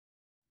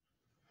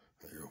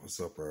What's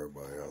up,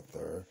 everybody out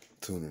there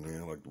tuning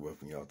in? I'd like to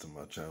welcome y'all to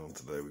my channel.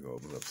 Today we're going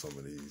to open up some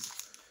of these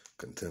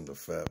Contender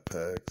Fat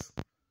Packs,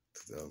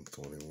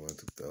 2021,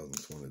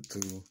 2022.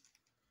 You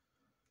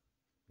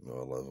know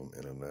I love them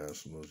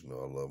internationals. You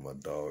know I love my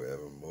dog,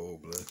 Evan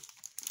Mobley.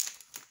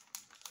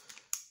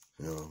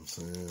 You know what I'm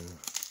saying?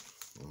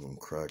 Them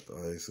cracked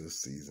ices,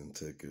 season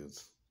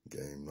tickets,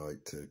 game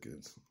night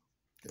tickets,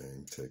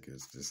 game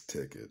tickets, just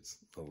tickets.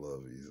 I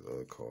love these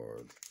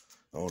cards.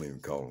 I don't even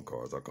call them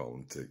cards. I call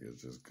them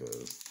tickets just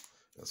because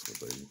that's what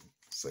they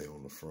say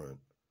on the front.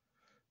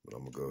 But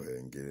I'm going to go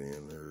ahead and get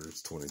in there.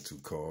 It's 22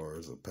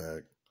 cards a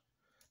pack.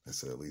 They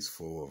said at least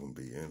 4 of them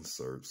be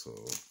inserts, so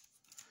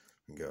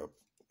we got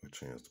a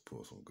chance to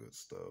pull some good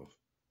stuff.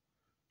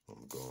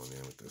 I'm going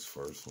in with this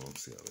first one,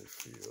 see how they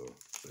feel.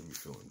 They be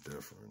feeling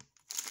different.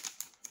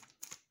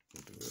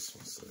 We'll do this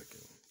one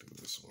second. Do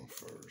this one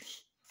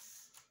first.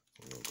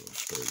 I'm going to go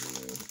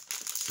straight in.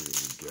 See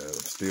what we got.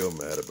 I'm still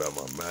mad about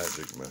my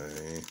Magic,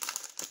 man.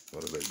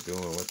 What are they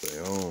doing? What they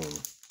own?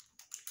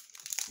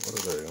 What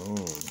do they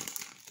own?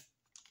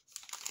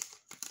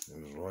 It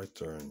was right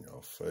there in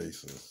y'all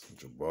faces.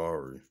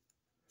 Jabari.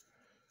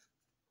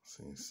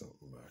 Seen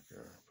something back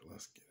there, but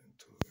let's get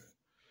into it.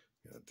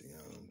 Got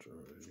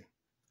DeAndre.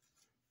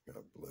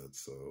 Got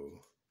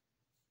Bledsoe.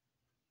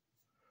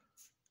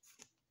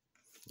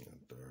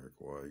 Got Derek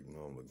White. You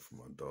know I'm looking for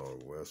my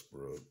dog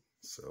Westbrook.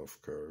 Self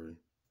Curry.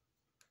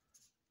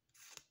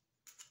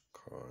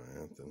 Carl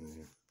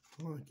Anthony.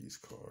 I like these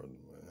cards,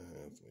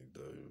 man. Anthony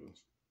Davis.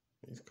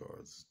 These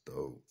cards is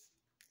dope.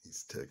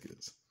 These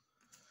tickets.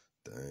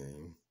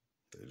 Dame.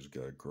 They just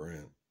got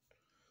Grant.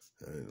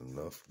 That ain't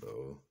enough,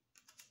 though.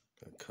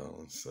 Got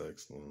Colin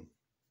Sexton.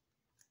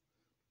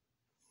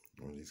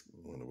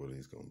 Wonder what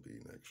he's going to be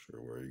next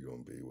year. Where he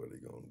going to be. What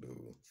he going to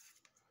do.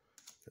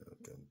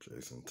 Got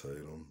Jason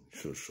Tatum. You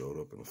should have showed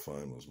up in the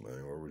finals,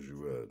 man. Where was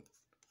you at?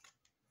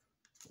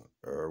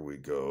 There we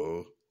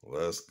go.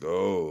 Let's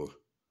go.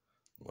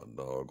 My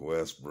dog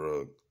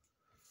Westbrook.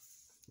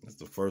 It's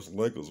the first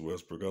Lakers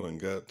Westbrook I done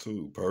got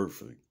too.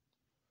 Perfect.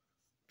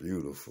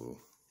 Beautiful.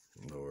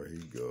 You know where he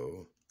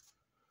go.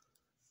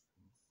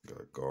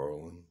 Got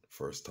Garland.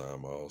 First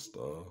time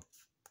All-Star.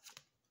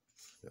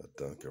 Got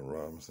Duncan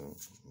Robinson.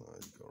 Nah,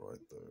 you go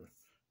right there.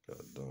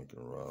 Got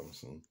Duncan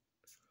Robinson.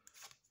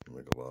 You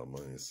make a lot of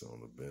money sitting on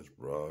the bench.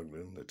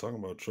 Brogdon. They talking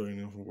about trading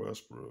him for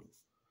Westbrook.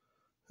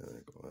 That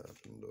ain't gonna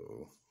happen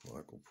though.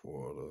 Michael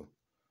Porter.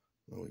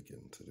 Now we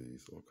get into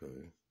these.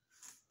 Okay.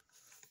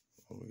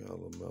 Oh, we got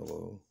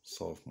LaMelo.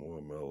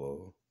 Sophomore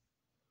Melo.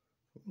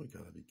 We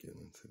gotta be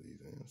getting into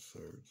these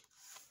inserts.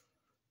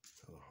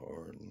 Got a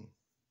Harden.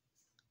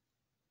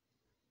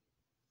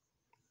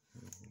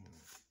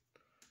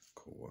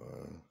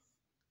 Kawhi.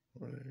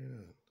 Where they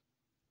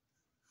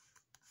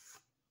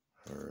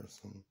at?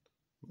 Harrison.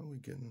 Now we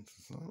getting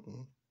into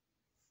something.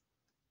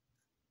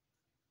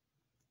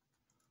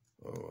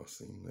 Oh, I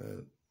seen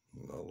that.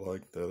 I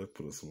like that. It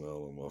put a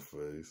smile on my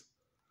face.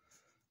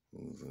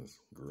 What is this?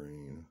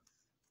 Green.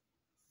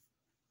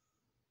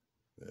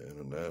 Yeah,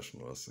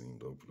 international I seen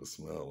though put a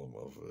smile on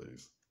my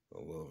face. I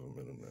love him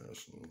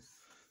international.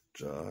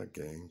 Ja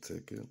game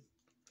ticket.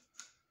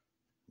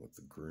 With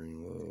the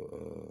green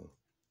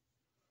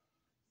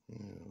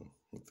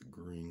with the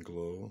green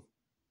glow.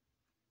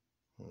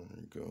 There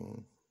you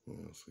go.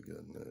 What else we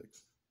got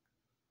next?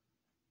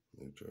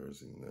 New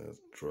Jersey Nets.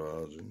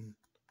 Dragic.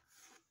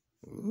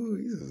 Ooh,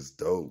 he's just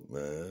dope,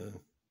 man.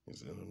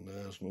 He's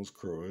internationals,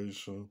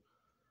 Croatia.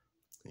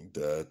 He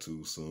died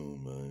too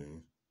soon,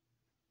 man.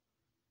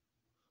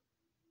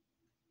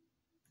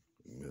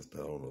 He missed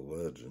out on a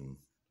legend.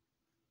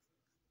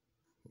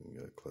 We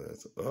got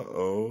class.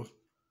 Uh-oh.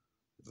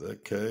 Is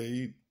that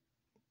Cade?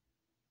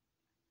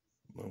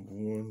 Number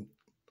 1.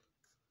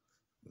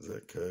 Is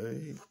that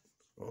Cade?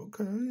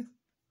 Okay.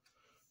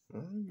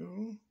 There we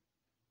go.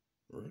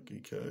 Rookie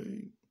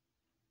Cade.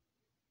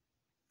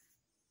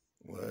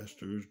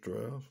 Last year's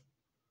draft.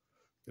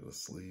 Get a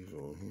sleeve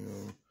on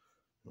him.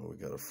 Oh, we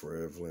got a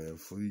Fred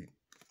VanVleet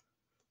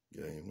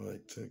game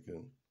night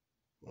ticket.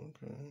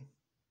 Okay.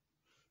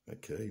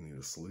 That K need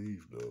a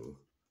sleeve though.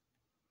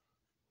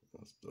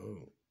 That's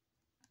dope.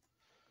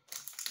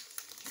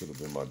 Could have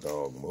been my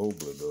dog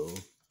Mobley though.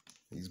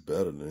 He's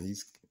better than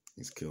he's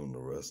killing the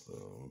rest of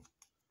them.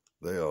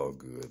 They all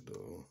good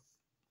though.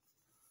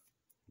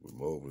 With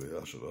Mobley, I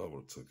would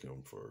have took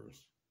him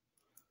first.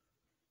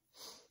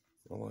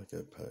 I like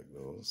that pack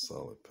though. It's a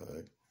solid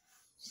pack.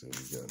 See what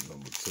we got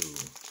number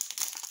 2.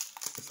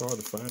 It's hard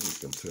to find these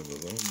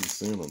contenders. I don't be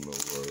seeing them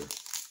nowhere.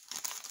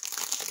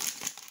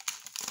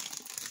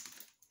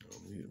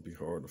 It'd be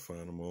hard to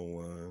find them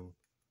online.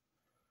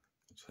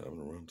 Just having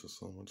to run to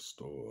someone's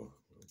store.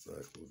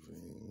 Zach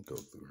LaVine. Go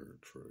through her.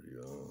 Trae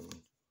Young.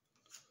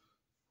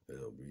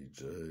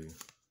 LBJ.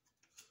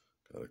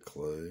 Got a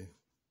Clay.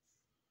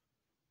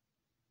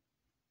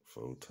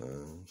 4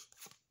 times.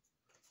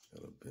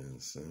 Got a Ben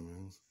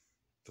Simmons.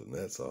 The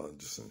Nets are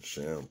just in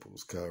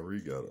shambles.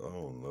 Kyrie got, I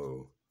don't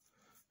know.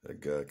 That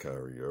guy,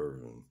 Kyrie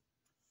Irving.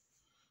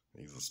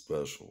 He's a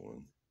special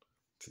one.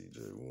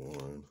 TJ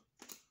Warren.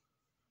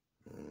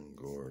 Aaron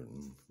Gordon.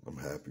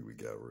 happy we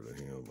got rid of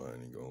him. I ain't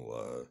even gonna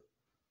lie.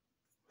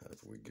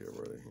 Happy we get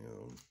rid of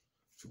him.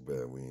 Too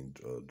bad we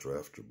ain't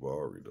draft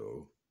Jabari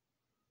though.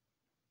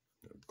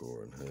 Got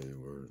Gordon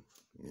Hayward,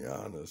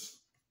 Giannis.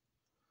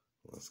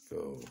 Let's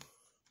go.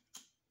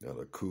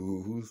 Got a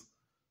Kuz.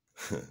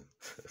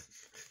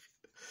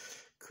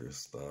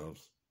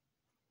 Kristaps.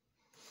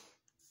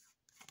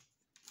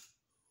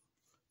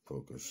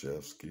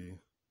 Pokashevsky.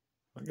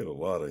 I get a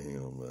lot of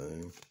him,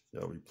 man.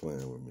 Y'all be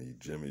playing with me.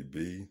 Jimmy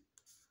B.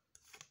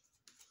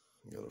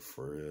 Got a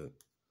Fred.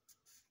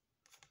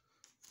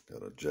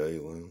 Got a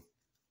Jalen.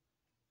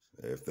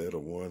 If they'd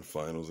have won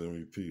Finals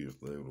MVP, if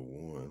they would have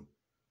won,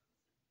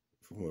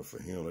 if it weren't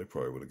for him, they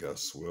probably would have got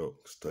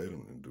swept.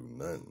 Tatum didn't do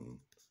nothing.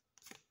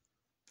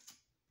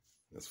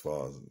 As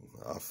far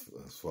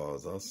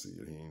as I see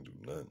it, he ain't do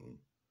nothing.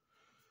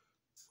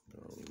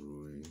 Got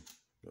Rui.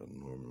 Got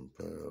Norman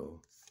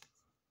Powell.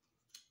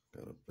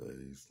 Got a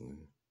Baisley.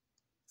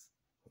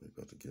 We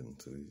about to get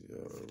into these.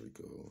 Yeah, there we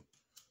go.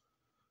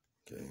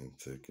 Game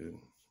ticket.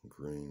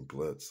 Green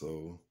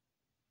Bledsoe.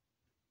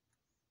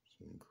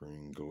 Some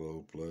green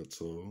glow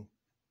Bledsoe.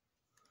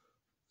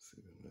 Let's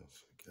see what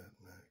else we got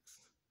next.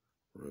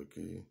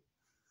 Rookie.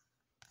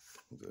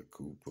 We got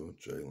Cooper.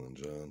 Jalen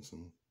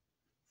Johnson.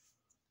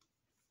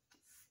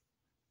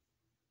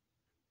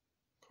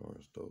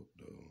 Car's dope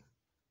though.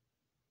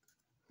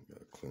 We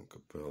got Clint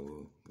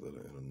Capella. Little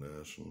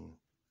International.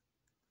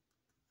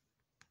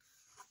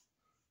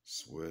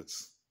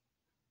 Sweats.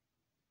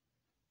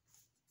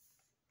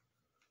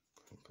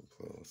 Clint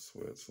Capella,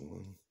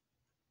 Switzerland.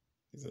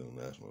 These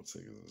international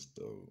tickets is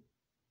dope.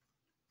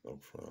 I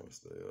promise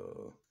they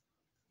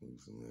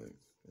who's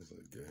next? It's a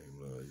game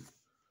night.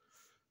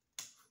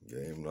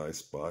 Game night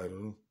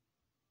Spider.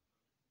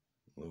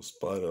 No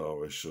Spider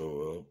always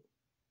show up.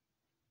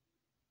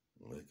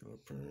 Make an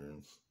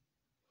appearance.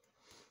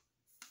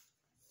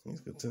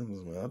 These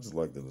Contenders, man, I just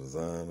like the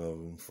design of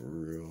them for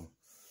real.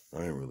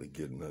 I ain't really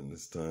getting nothing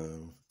this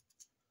time.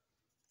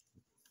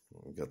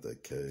 We got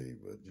that K,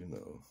 but you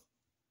know.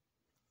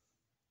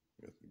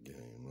 Got the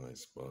game night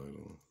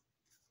Spider.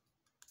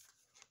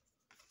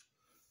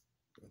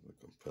 Got the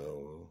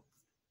Capella.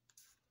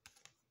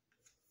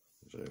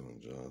 Jalen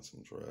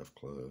Johnson draft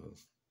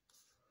class.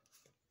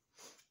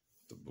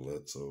 The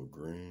Bledsoe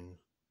green.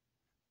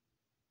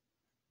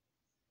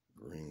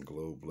 Green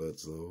glow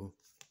Bledsoe.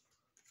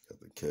 Got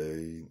the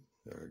K.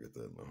 I gotta get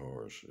that in the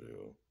hard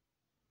shell.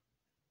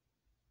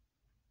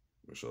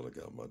 Wish I'd have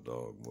got my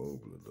dog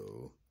Mobley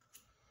though.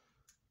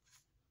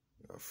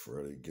 Got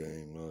Freddie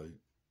game night.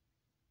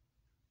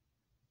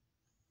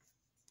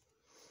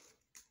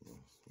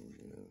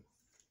 Yeah.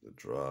 The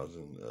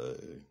Drazen, I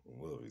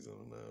love these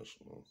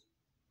internationals.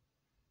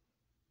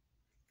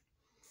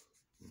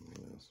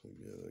 Yes, we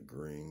get a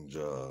green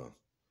jaw.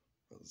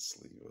 I'll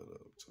sleeve it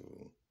up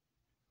too.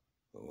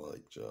 I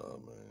like jaw,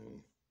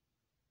 man.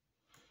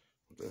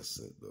 That's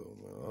it though,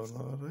 man. Oh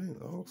no, it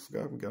ain't. Oh,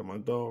 forgot we got my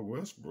dog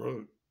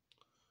Westbrook.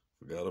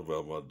 Forgot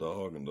about my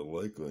dog in the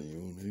Laker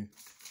uni.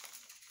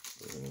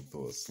 And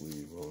throw a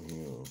sleeve on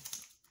him.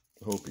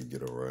 I hope he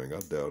get a ring. I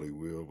doubt he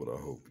will, but I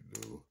hope he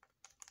do.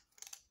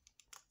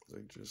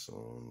 They just, I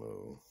don't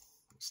know.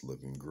 It's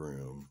looking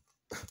grim.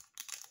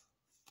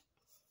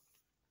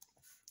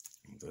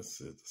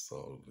 That's it. That's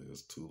all it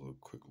is. 2 little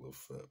quick little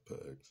fat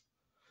packs.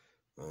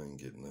 I ain't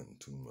getting nothing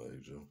too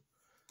major.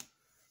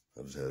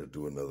 I just had to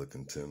do another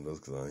Contenders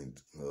because I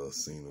ain't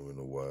seen them in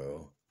a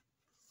while.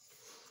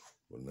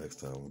 But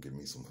next time, I'm going to get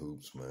me some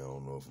hoops, man. I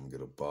don't know if I'm going to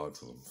get a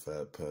box of some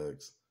fat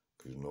packs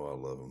because you know I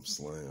love them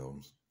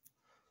slams.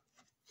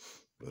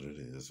 But it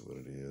is what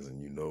it is,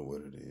 and you know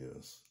what it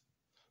is.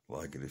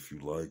 Like it if you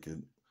like it.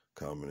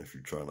 Comment if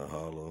you're trying to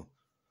holler.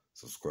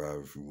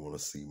 Subscribe if you want to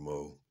see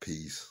more.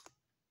 Peace.